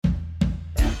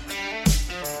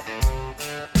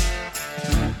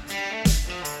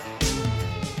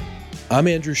I'm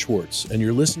Andrew Schwartz, and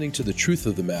you're listening to The Truth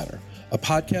of the Matter, a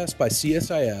podcast by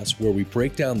CSIS where we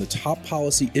break down the top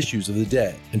policy issues of the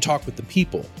day and talk with the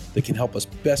people that can help us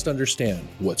best understand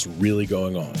what's really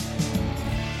going on.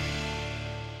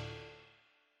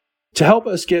 To help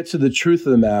us get to the truth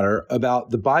of the matter about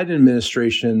the Biden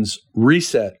administration's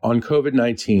reset on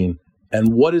COVID-19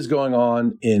 and what is going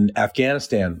on in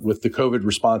Afghanistan with the COVID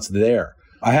response there,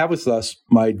 I have with us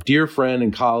my dear friend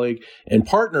and colleague and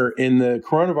partner in the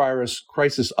Coronavirus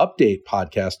Crisis Update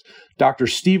podcast, Dr.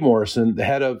 Steve Morrison, the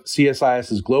head of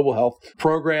CSIS's Global Health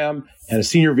Program and a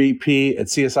senior VP at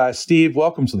CSIS. Steve,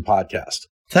 welcome to the podcast.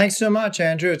 Thanks so much,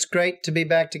 Andrew. It's great to be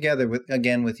back together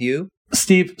again with you.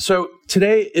 Steve, so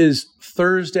today is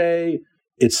Thursday.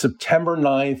 It's September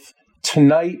 9th.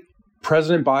 Tonight,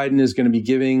 President Biden is going to be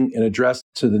giving an address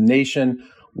to the nation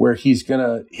where he's going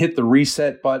to hit the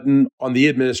reset button on the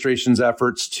administration's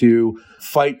efforts to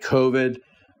fight COVID.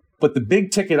 But the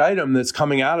big ticket item that's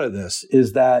coming out of this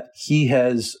is that he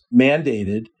has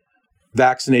mandated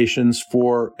vaccinations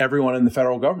for everyone in the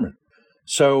federal government.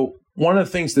 So one of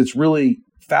the things that's really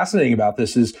fascinating about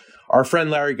this is our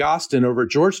friend Larry Gostin over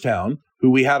at Georgetown, who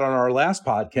we had on our last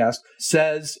podcast,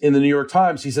 says in the New York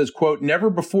Times, he says, quote, "Never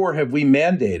before have we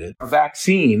mandated a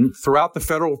vaccine throughout the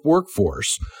federal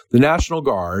workforce, the National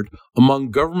Guard, among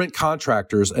government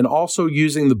contractors, and also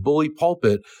using the bully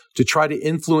pulpit to try to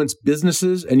influence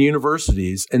businesses and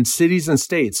universities and cities and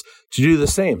states to do the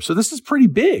same." So this is pretty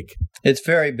big. It's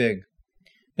very big.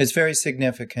 It's very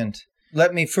significant.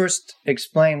 Let me first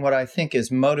explain what I think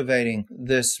is motivating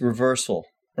this reversal,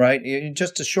 right?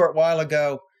 Just a short while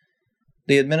ago,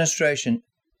 the administration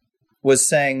was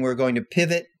saying we're going to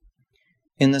pivot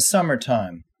in the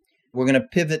summertime. We're going to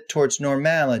pivot towards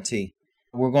normality.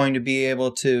 We're going to be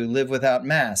able to live without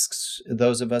masks,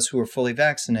 those of us who are fully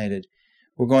vaccinated.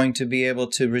 We're going to be able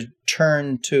to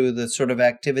return to the sort of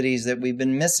activities that we've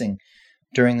been missing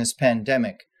during this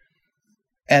pandemic.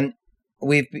 And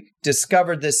we've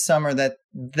discovered this summer that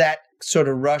that sort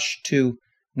of rush to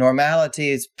normality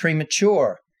is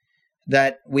premature,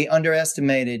 that we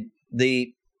underestimated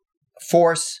the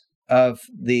force of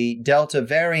the Delta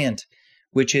variant,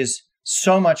 which is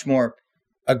so much more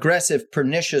aggressive,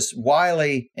 pernicious,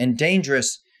 wily, and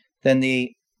dangerous than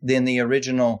the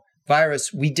original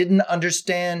virus. We didn't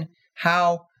understand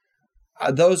how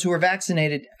those who are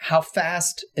vaccinated, how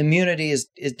fast immunity is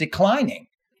declining.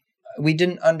 We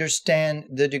didn't understand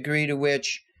the degree to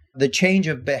which the change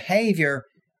of behavior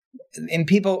in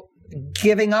people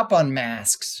giving up on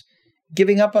masks,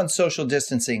 giving up on social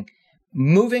distancing,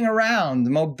 moving around, the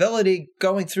mobility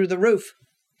going through the roof,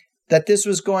 that this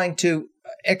was going to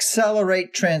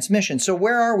accelerate transmission. So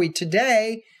where are we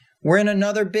today? We're in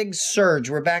another big surge.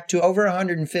 We're back to over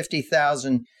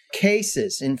 150,000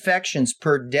 cases, infections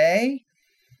per day.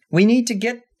 We need to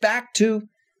get back to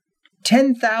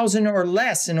 10,000 or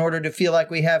less in order to feel like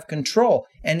we have control.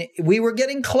 And we were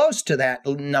getting close to that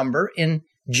number in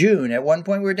June. At one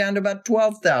point, we were down to about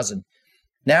 12,000.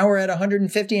 Now we're at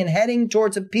 150 and heading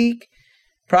towards a peak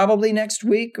probably next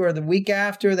week or the week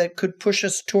after that could push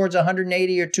us towards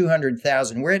 180 or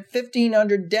 200,000. We're at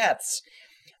 1,500 deaths.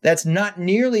 That's not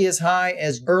nearly as high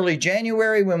as early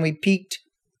January when we peaked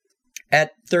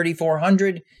at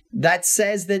 3,400. That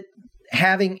says that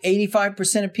having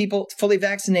 85% of people fully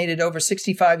vaccinated over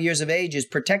 65 years of age is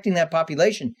protecting that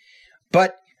population.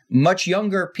 But much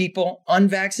younger people,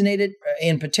 unvaccinated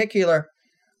in particular,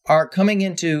 are coming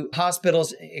into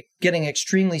hospitals getting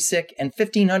extremely sick, and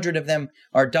 1,500 of them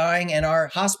are dying, and our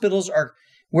hospitals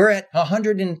we're at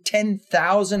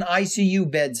 110,000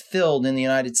 ICU beds filled in the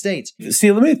United States.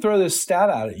 See, let me throw this stat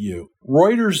out at you.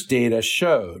 Reuters data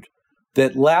showed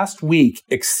that last week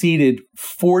exceeded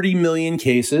 40 million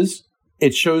cases.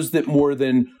 It shows that more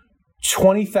than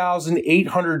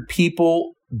 20,800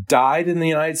 people died in the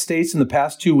United States in the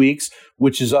past 2 weeks,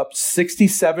 which is up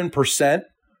 67%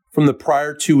 from the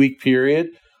prior 2-week period.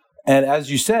 And as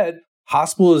you said,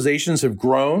 hospitalizations have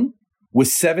grown with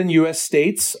 7 U.S.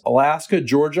 states, Alaska,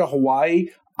 Georgia, Hawaii,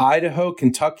 Idaho,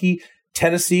 Kentucky,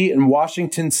 Tennessee, and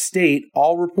Washington State,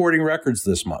 all reporting records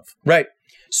this month. Right.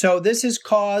 So this has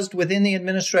caused, within the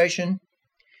administration,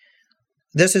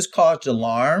 this has caused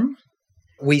alarm.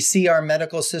 We see our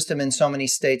medical system in so many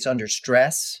states under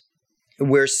stress.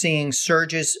 We're seeing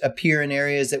surges appear in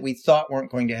areas that we thought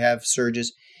weren't going to have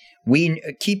surges. We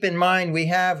keep in mind, we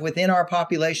have within our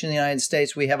population in the United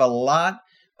States, we have a lot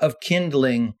of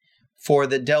kindling for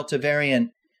the Delta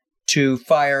variant to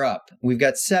fire up. We've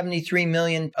got 73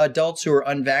 million adults who are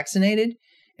unvaccinated,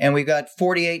 and we've got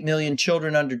 48 million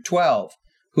children under 12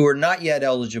 who are not yet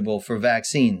eligible for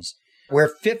vaccines. We're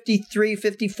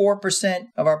 54%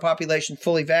 of our population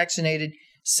fully vaccinated.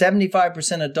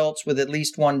 75% adults with at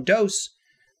least one dose.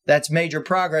 That's major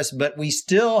progress, but we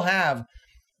still have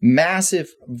massive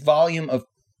volume of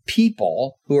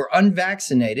people who are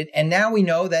unvaccinated. And now we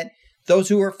know that those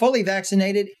who are fully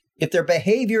vaccinated, if their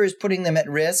behavior is putting them at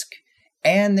risk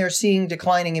and they're seeing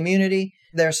declining immunity,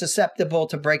 they're susceptible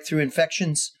to breakthrough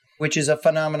infections, which is a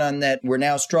phenomenon that we're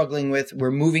now struggling with.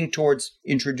 We're moving towards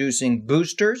introducing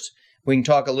boosters. We can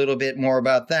talk a little bit more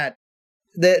about that.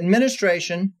 The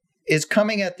administration is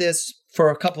coming at this for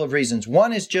a couple of reasons.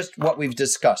 One is just what we've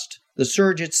discussed, the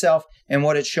surge itself and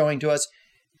what it's showing to us.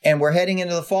 And we're heading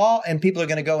into the fall and people are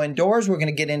going to go indoors. We're going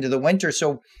to get into the winter.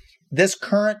 So this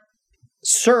current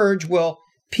surge will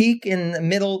peak in the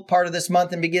middle part of this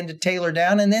month and begin to tailor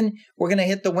down. And then we're going to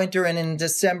hit the winter, and in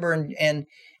December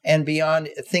and beyond,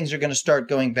 things are going to start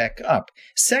going back up.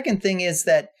 Second thing is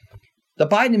that the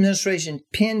Biden administration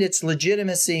pinned its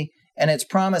legitimacy and its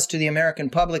promise to the American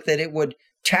public that it would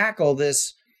tackle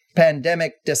this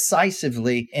pandemic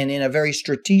decisively and in a very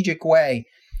strategic way.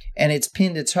 And it's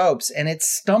pinned its hopes, and it's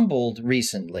stumbled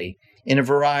recently in a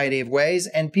variety of ways,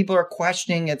 and people are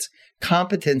questioning its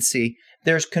competency.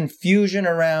 There's confusion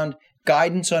around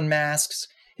guidance on masks.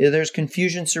 There's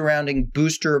confusion surrounding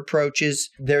booster approaches.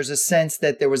 There's a sense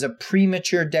that there was a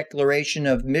premature declaration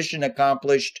of mission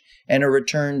accomplished and a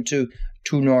return to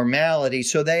normality.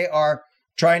 So they are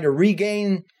trying to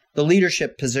regain the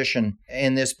leadership position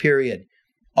in this period.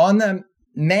 On the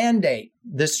mandate,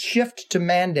 this shift to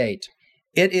mandate,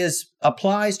 it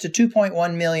applies to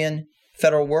 2.1 million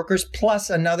federal workers plus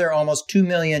another almost 2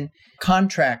 million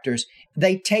contractors.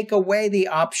 They take away the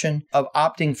option of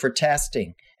opting for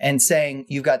testing and saying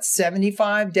you've got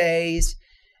 75 days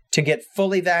to get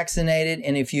fully vaccinated,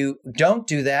 and if you don't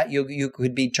do that, you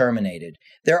could be terminated.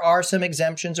 There are some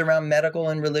exemptions around medical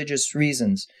and religious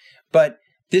reasons, but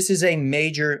this is a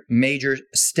major, major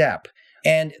step.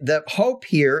 And the hope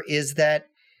here is that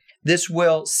this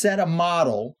will set a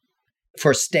model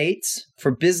for states,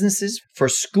 for businesses, for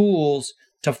schools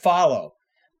to follow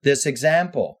this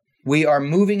example. We are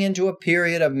moving into a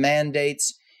period of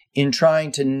mandates in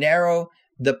trying to narrow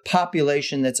the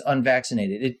population that's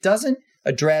unvaccinated. It doesn't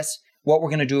address what we're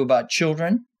going to do about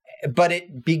children, but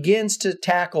it begins to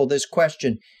tackle this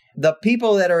question. The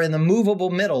people that are in the movable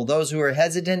middle, those who are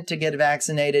hesitant to get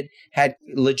vaccinated, had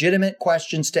legitimate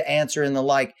questions to answer and the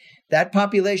like. That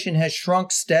population has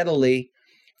shrunk steadily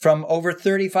from over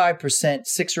 35%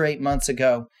 6 or 8 months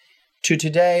ago to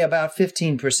today about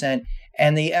 15%.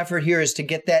 And the effort here is to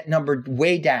get that number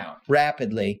way down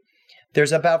rapidly.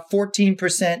 There's about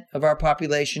 14% of our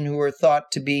population who are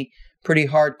thought to be pretty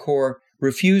hardcore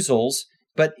refusals.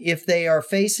 But if they are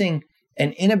facing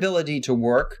an inability to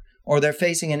work, or they're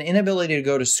facing an inability to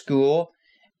go to school,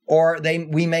 or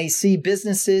we may see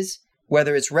businesses,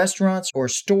 whether it's restaurants or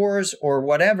stores or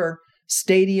whatever,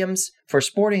 stadiums for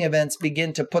sporting events,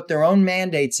 begin to put their own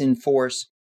mandates in force.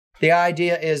 The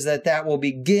idea is that will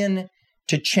begin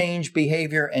to change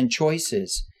behavior and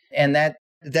choices. And that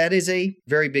is a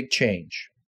very big change.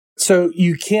 So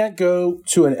you can't go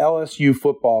to an LSU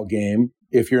football game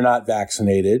if you're not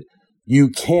vaccinated. You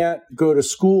can't go to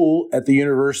school at the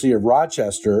University of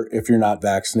Rochester if you're not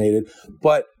vaccinated.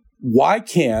 But why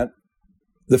can't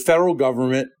the federal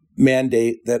government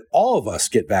mandate that all of us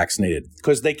get vaccinated?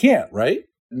 Because they can't, right?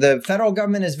 The federal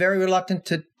government is very reluctant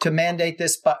to mandate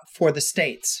this for the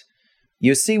states.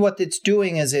 You see what it's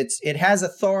doing is it has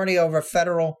authority over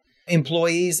federal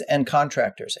employees and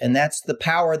contractors, and that's the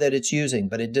power that it's using.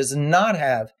 But it does not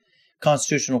have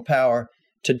constitutional power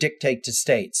to dictate to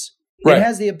states. Right. It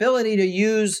has the ability to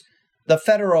use the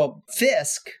federal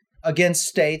fisc against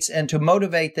states and to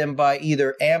motivate them by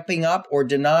either amping up or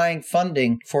denying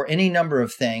funding for any number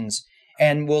of things.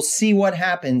 And we'll see what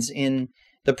happens in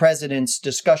the president's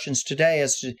discussions today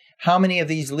as to how many of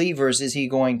these levers is he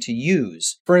going to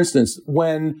use. For instance,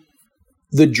 when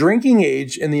the drinking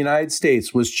age in the United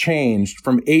States was changed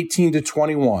from 18 to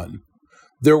 21,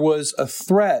 there was a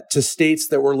threat to states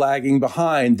that were lagging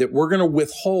behind that we're going to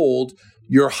withhold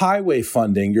your highway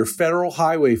funding, your federal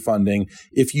highway funding,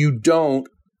 if you don't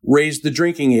raise the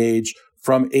drinking age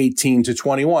from 18 to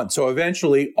 21. So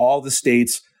eventually all the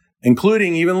states,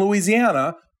 including even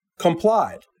Louisiana,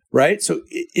 complied, right? So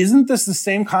isn't this the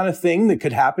same kind of thing that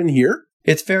could happen here?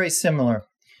 It's very similar.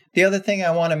 The other thing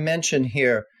I want to mention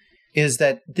here is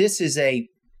that this is a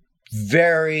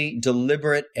very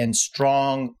deliberate and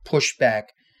strong pushback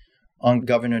on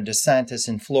Governor DeSantis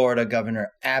in Florida, Governor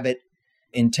Abbott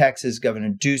in Texas, Governor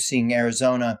Ducey in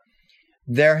Arizona.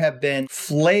 There have been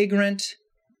flagrant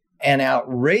and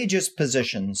outrageous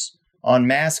positions on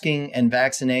masking and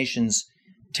vaccinations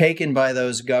taken by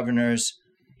those governors.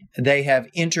 They have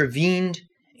intervened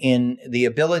in the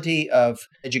ability of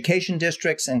education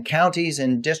districts and counties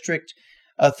and district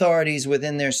authorities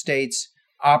within their states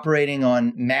operating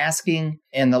on masking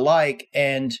and the like.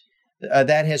 And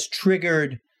that has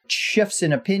triggered shifts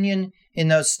in opinion in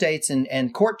those states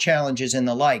and court challenges and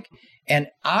the like. And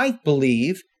I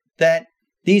believe that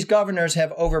these governors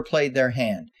have overplayed their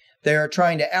hand. They are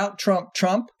trying to out-Trump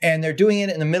Trump, and they're doing it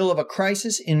in the middle of a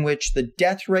crisis in which the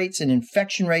death rates and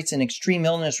infection rates and extreme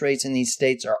illness rates in these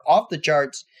states are off the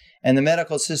charts, and the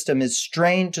medical system is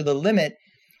strained to the limit.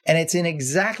 And it's in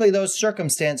exactly those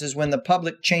circumstances when the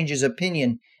public changes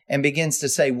opinion and begins to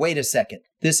say, wait a second,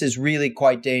 this is really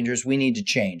quite dangerous. We need to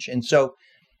change. And so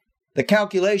the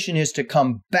calculation is to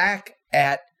come back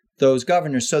at those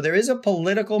governors. So there is a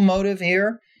political motive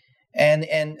here. And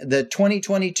the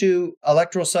 2022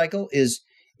 electoral cycle is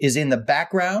in the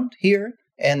background here,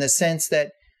 and the sense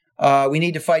that we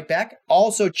need to fight back.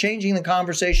 Also, changing the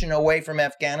conversation away from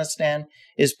Afghanistan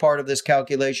is part of this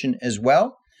calculation as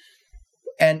well.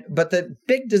 But the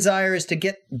big desire is to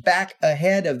get back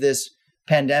ahead of this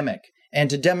pandemic and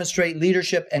to demonstrate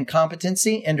leadership and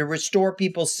competency and to restore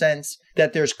people's sense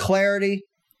that there's clarity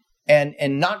and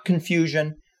not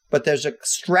confusion, but there's a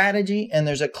strategy and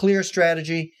there's a clear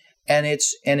strategy. And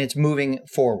it's moving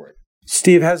forward.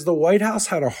 Steve, has the White House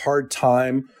had a hard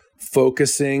time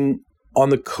focusing on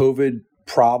the COVID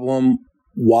problem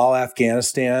while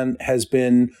Afghanistan has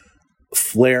been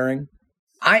flaring?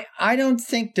 I don't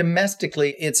think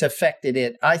domestically it's affected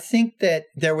it. I think that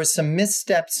there was some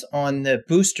missteps on the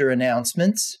booster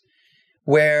announcements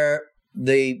where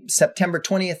the September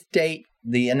 20th date,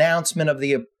 the announcement of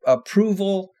the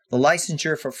approval, the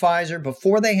licensure for Pfizer,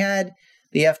 before they had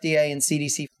the FDA and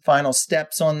CDC final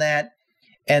steps on that,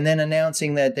 and then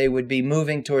announcing that they would be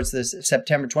moving towards the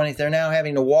September 20th. They're now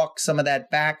having to walk some of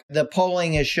that back. The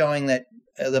polling is showing that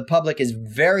the public is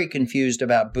very confused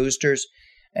about boosters,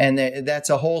 and that's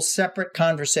a whole separate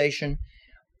conversation.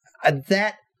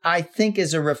 That, I think,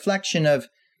 is a reflection of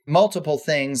multiple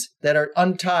things that are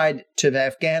untied to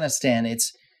Afghanistan.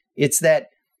 It's that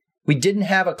we didn't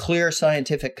have a clear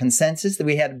scientific consensus, that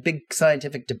we had a big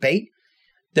scientific debate.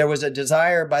 There was a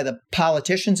desire by the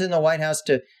politicians in the White House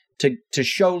to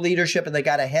show leadership, and they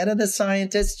got ahead of the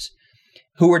scientists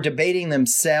who were debating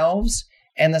themselves.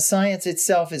 And the science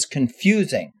itself is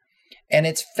confusing, and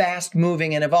it's fast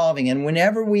moving and evolving. And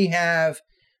whenever we have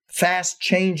fast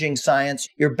changing science,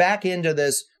 you're back into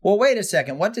this. Well, wait a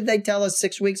second. What did they tell us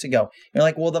 6 weeks ago? You're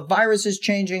like, well, the virus is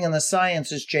changing and the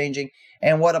science is changing.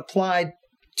 And what applied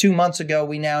 2 months ago,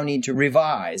 we now need to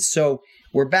revise. So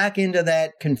we're back into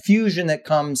that confusion that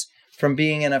comes from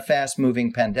being in a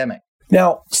fast-moving pandemic.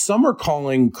 Now, some are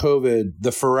calling COVID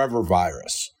the forever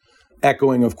virus,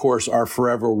 echoing, of course, our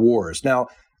forever wars. Now,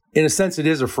 in a sense, it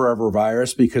is a forever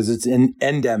virus because it's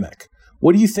endemic.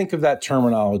 What do you think of that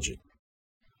terminology?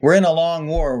 We're in a long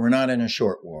war. We're not in a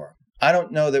short war. I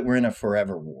don't know that we're in a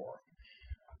forever war.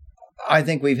 I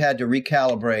think we've had to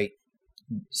recalibrate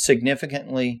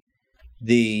significantly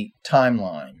the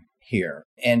timeline here.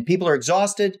 And people are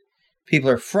exhausted. People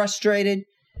are frustrated.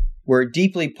 We're a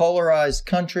deeply polarized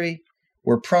country.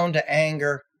 We're prone to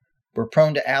anger. We're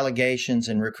prone to allegations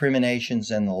and recriminations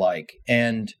and the like.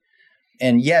 And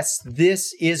yes,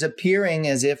 this is appearing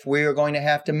as if we are going to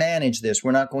have to manage this.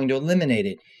 We're not going to eliminate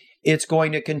it. It's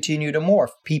going to continue to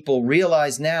morph. People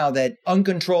realize now that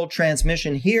uncontrolled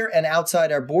transmission here and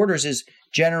outside our borders is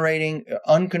generating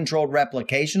uncontrolled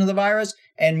replication of the virus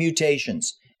and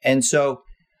mutations. And so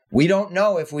we don't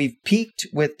know if we've peaked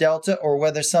with Delta or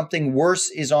whether something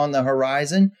worse is on the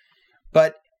horizon.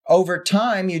 But over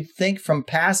time, you'd think from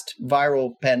past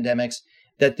viral pandemics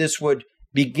that this would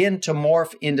begin to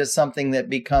morph into something that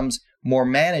becomes more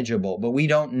manageable. But we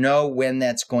don't know when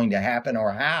that's going to happen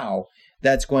or how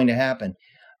that's going to happen.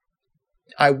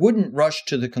 I wouldn't rush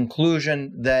to the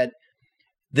conclusion that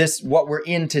what we're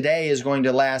in today is going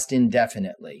to last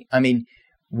indefinitely. I mean,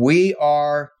 we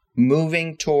are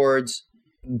moving towards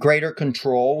greater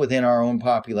control within our own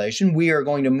population. We are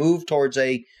going to move towards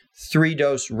a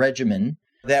 3-dose regimen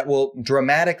that will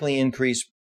dramatically increase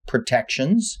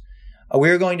protections.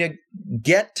 We're going to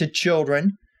get to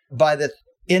children by the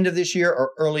end of this year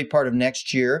or early part of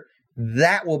next year.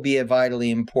 That will be a vitally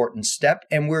important step.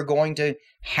 And we're going to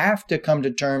have to come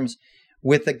to terms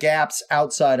with the gaps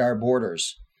outside our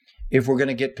borders if we're going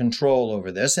to get control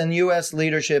over this. And U.S.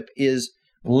 leadership is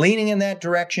leaning in that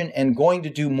direction and going to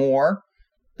do more.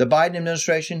 The Biden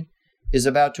administration is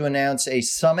about to announce a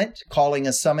summit, calling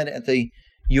a summit at the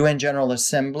UN General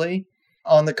Assembly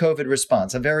on the COVID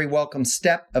response. A very welcome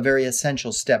step, a very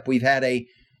essential step. We've had a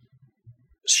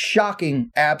shocking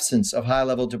absence of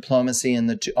high-level diplomacy in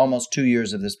the almost 2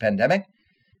 years of this pandemic.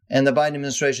 and the Biden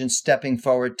administration stepping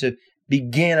forward to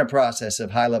begin a process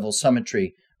of high-level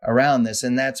summitry around this,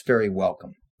 and that's very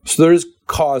welcome. So there is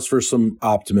cause for some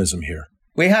optimism here.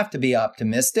 We have to be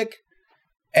optimistic,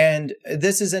 and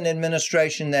this is an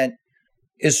administration that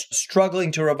is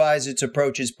struggling to revise its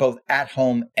approaches both at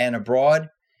home and abroad.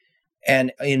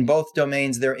 And in both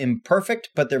domains, they're imperfect,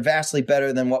 but they're vastly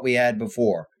better than what we had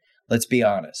before. Let's be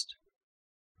honest.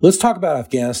 Let's talk about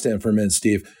Afghanistan for a minute,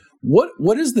 Steve.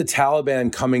 What does the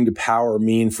Taliban coming to power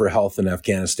mean for health in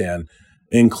Afghanistan,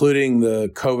 including the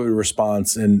COVID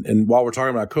response? And while we're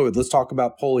talking about COVID, let's talk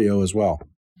about polio as well.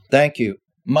 Thank you.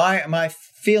 My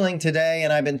feeling today,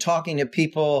 and I've been talking to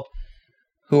people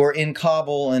who are in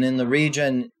Kabul and in the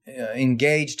region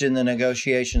engaged in the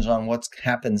negotiations on what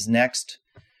happens next,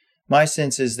 my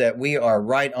sense is that we are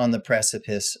right on the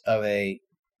precipice of a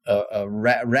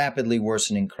rapidly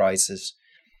worsening crisis,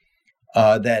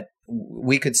 that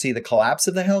we could see the collapse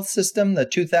of the health system. The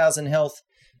 2,000 health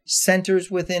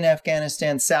centers within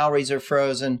Afghanistan, salaries are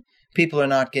frozen, people are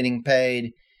not getting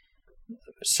paid,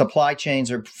 supply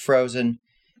chains are frozen.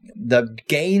 The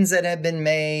gains that have been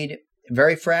made,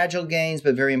 very fragile gains,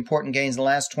 but very important gains in the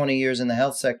last 20 years in the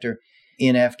health sector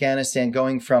in Afghanistan,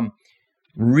 going from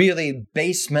really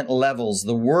basement levels,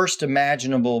 the worst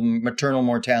imaginable maternal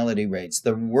mortality rates,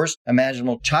 the worst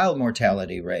imaginable child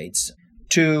mortality rates,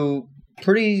 to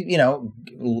pretty,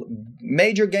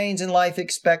 major gains in life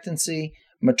expectancy,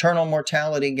 maternal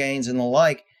mortality gains and the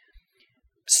like.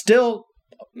 Still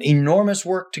enormous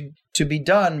work to be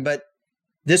done, but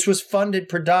this was funded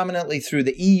predominantly through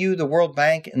the EU, the World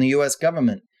Bank, and the U.S.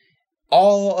 government.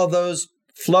 All of those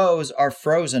flows are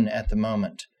frozen at the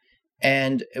moment.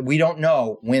 And we don't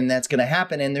know when that's going to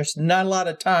happen. And there's not a lot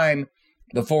of time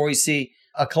before we see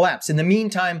a collapse. In the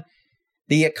meantime,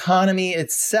 the economy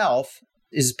itself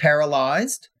is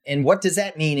paralyzed. And what does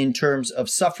that mean in terms of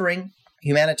suffering,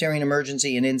 humanitarian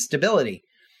emergency, and instability?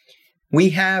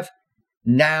 We have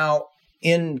now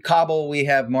in Kabul, we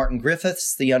have Martin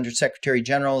Griffiths, the Undersecretary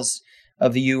General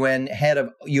of the UN, head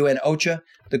of UN OCHA,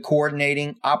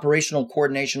 the operational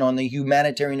coordination on the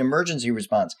humanitarian emergency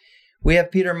response. We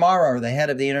have Peter Maurer, the head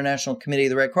of the International Committee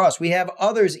of the Red Cross. We have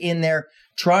others in there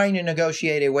trying to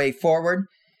negotiate a way forward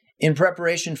in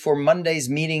preparation for Monday's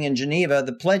meeting in Geneva,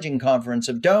 the pledging conference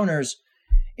of donors,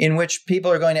 in which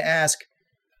people are going to ask,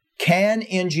 can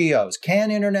NGOs, can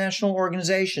international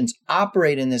organizations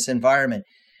operate in this environment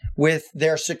with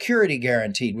their security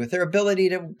guaranteed, with their ability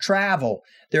to travel,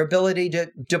 their ability to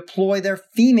deploy their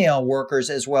female workers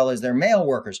as well as their male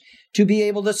workers, to be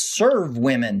able to serve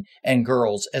women and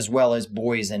girls as well as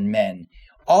boys and men.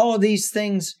 All of these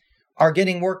things are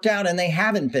getting worked out and they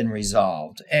haven't been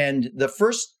resolved. And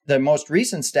the most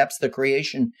recent steps, the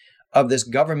creation of this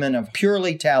government of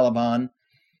purely Taliban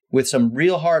with some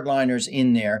real hardliners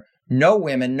in there, no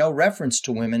women, no reference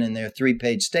to women in their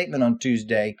 3-page statement on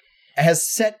Tuesday, has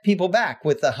set people back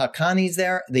with the Haqqanis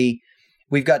there.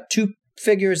 We've got 2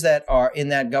 figures that are in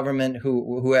that government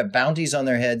who have bounties on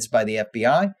their heads by the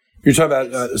FBI. You're talking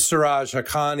about Siraj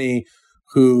Haqqani,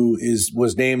 who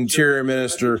was named Interior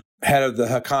Minister, head of the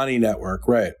Haqqani network,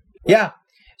 right? Yeah.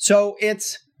 So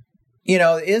it's,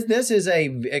 this is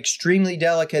a extremely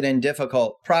delicate and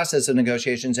difficult process of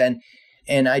negotiations.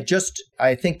 And I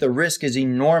think the risk is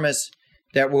enormous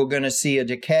that we're going to see a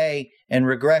decay and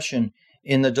regression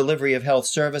in the delivery of health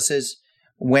services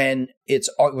when it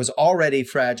was already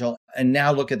fragile. And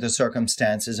now look at the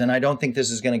circumstances. And I don't think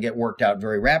this is going to get worked out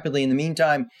very rapidly. In the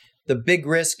meantime, the big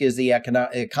risk is the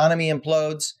economy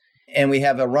implodes and we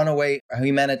have a runaway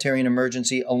humanitarian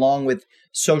emergency along with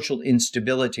social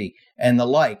instability and the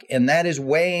like. And that is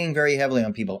weighing very heavily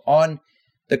on people. On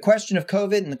the question of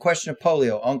COVID and the question of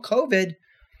polio. On COVID,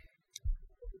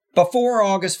 before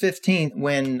August 15th,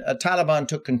 when Taliban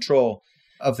took control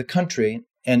of the country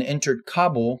and entered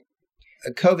Kabul,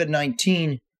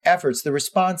 COVID-19 efforts, the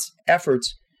response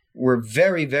efforts were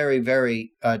very, very,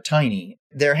 very tiny.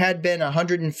 There had been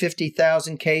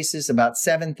 150,000 cases, about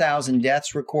 7,000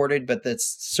 deaths recorded, but the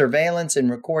surveillance and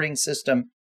recording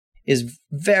system is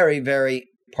very, very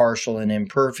partial and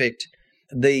imperfect.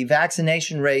 The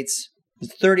vaccination rates,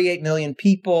 38 million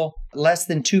people, less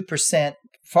than 2%,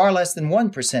 far less than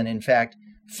 1%, in fact,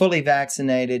 fully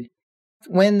vaccinated.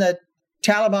 When the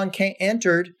Taliban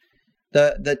entered,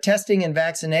 the testing and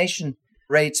vaccination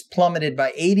rates plummeted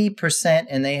by 80%,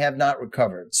 and they have not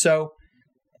recovered. So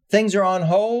things are on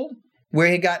hold.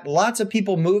 We got lots of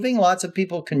people moving, lots of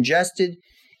people congested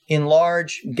in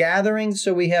large gatherings.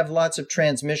 So we have lots of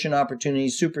transmission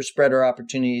opportunities, super spreader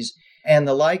opportunities, and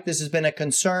the like. This has been a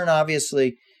concern,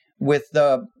 obviously, with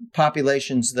the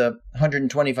populations, the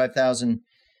 125,000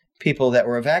 people that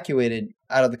were evacuated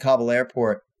out of the Kabul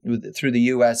airport through the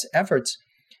U.S. efforts.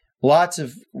 Lots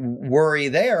of worry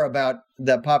there about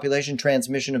the population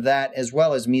transmission of that, as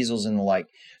well as measles and the like.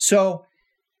 So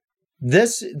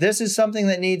this is something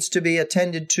that needs to be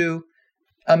attended to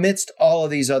amidst all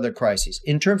of these other crises.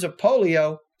 In terms of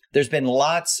polio, there's been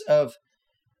lots of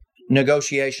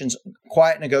negotiations,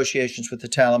 quiet negotiations with the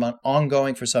Taliban,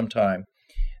 ongoing for some time,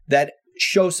 that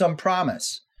show some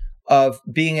promise of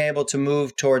being able to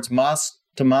move towards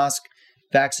mosque-to-mosque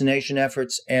vaccination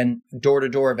efforts and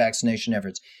door-to-door vaccination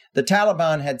efforts. The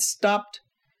Taliban had stopped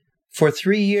for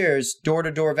 3 years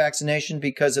door-to-door vaccination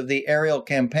because of the aerial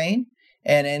campaign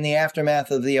and in the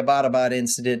aftermath of the Abbottabad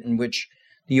incident, in which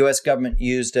the U.S. government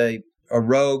used a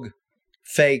rogue,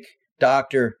 fake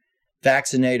doctor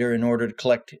vaccinator in order to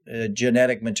collect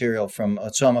genetic material from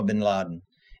Osama bin Laden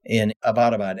in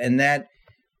Abbottabad.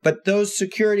 But those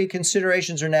security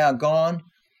considerations are now gone,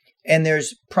 and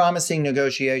there's promising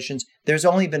negotiations. There's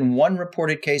only been one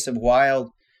reported case of wild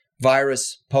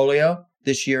virus polio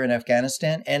this year in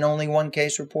Afghanistan, and only one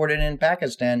case reported in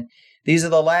Pakistan. These are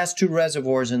the last two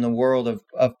reservoirs in the world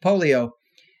of polio.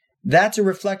 That's a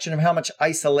reflection of how much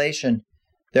isolation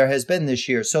there has been this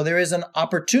year. So there is an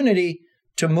opportunity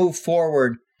to move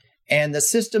forward, and the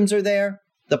systems are there.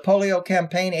 The polio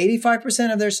campaign,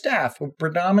 85% of their staff, who are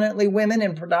predominantly women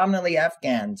and predominantly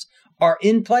Afghans, are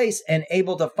in place and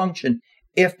able to function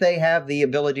if they have the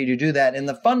ability to do that. And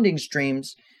the funding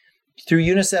streams through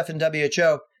UNICEF and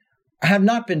WHO have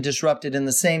not been disrupted in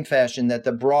the same fashion that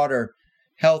the broader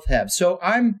health have. So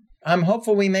I'm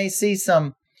hopeful we may see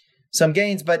some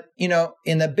gains, but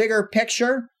in the bigger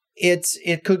picture,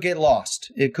 it could get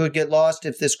lost. It could get lost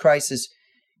if this crisis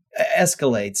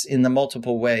escalates in the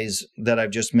multiple ways that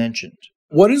I've just mentioned.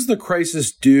 What does the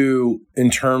crisis do in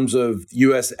terms of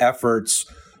U.S. efforts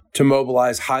to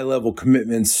mobilize high-level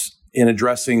commitments in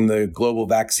addressing the global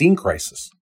vaccine crisis?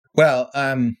 Well,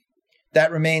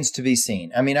 that remains to be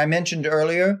seen. I mean, I mentioned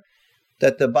earlier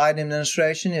that the Biden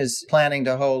administration is planning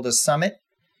to hold a summit.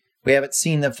 We haven't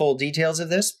seen the full details of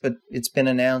this, but it's been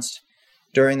announced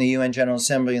during the UN General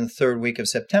Assembly in the third week of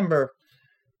September.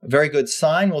 A very good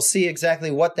sign. We'll see exactly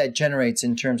what that generates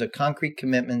in terms of concrete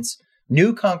commitments,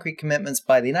 new concrete commitments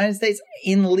by the United States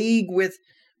in league with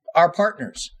our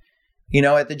partners.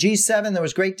 At the G7, there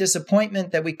was great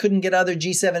disappointment that we couldn't get other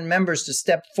G7 members to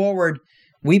step forward.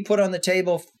 We put on the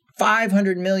table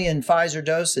 500 million Pfizer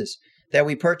doses that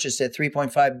we purchased at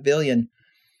 $3.5 billion.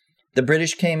 The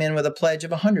British came in with a pledge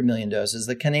of 100 million doses.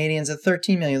 The Canadians at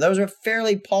 13 million. Those are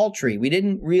fairly paltry. We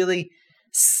didn't really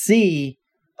see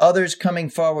others coming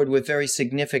forward with very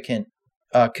significant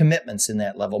commitments in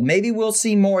that level. Maybe we'll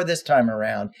see more this time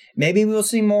around. Maybe we'll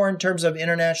see more in terms of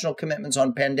international commitments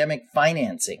on pandemic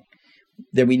financing.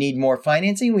 That we need more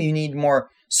financing. We need more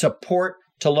support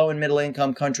to low and middle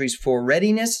income countries for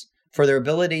readiness, for their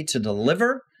ability to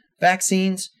deliver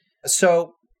vaccines.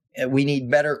 So we need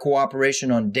better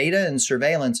cooperation on data and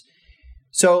surveillance.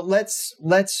 So let's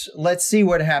see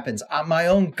what happens. My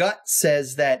own gut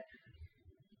says that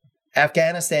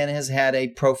Afghanistan has had a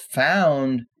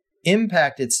profound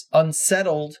impact. It's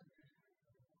unsettled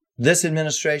this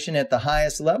administration at the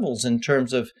highest levels in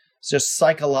terms of just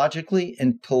psychologically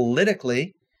and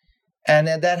politically. And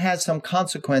that has some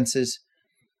consequences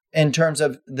in terms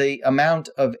of the amount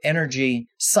of energy,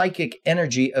 psychic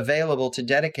energy available to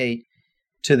dedicate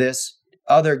to this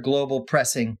other global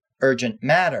pressing urgent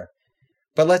matter.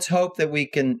 But let's hope that we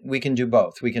can do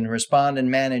both. We can respond and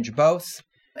manage both.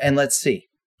 And let's see.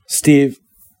 Steve,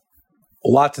 a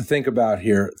lot to think about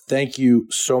here. Thank you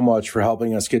so much for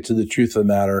helping us get to the truth of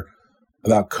the matter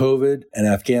about COVID and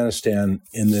Afghanistan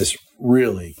in this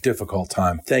really difficult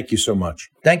time. Thank you so much.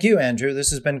 Thank you, Andrew. This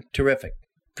has been terrific.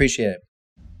 Appreciate it.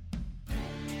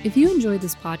 If you enjoyed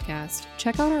this podcast,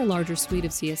 check out our larger suite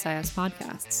of CSIS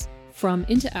podcasts. From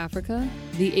Into Africa,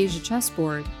 The Asia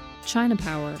Chessboard, China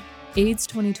Power, AIDS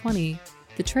 2020,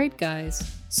 The Trade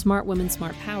Guys, Smart Women,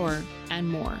 Smart Power, and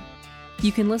more.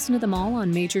 You can listen to them all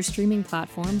on major streaming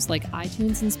platforms like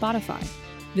iTunes and Spotify.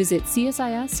 Visit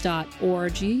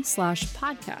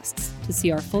csis.org/podcasts to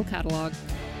see our full catalog.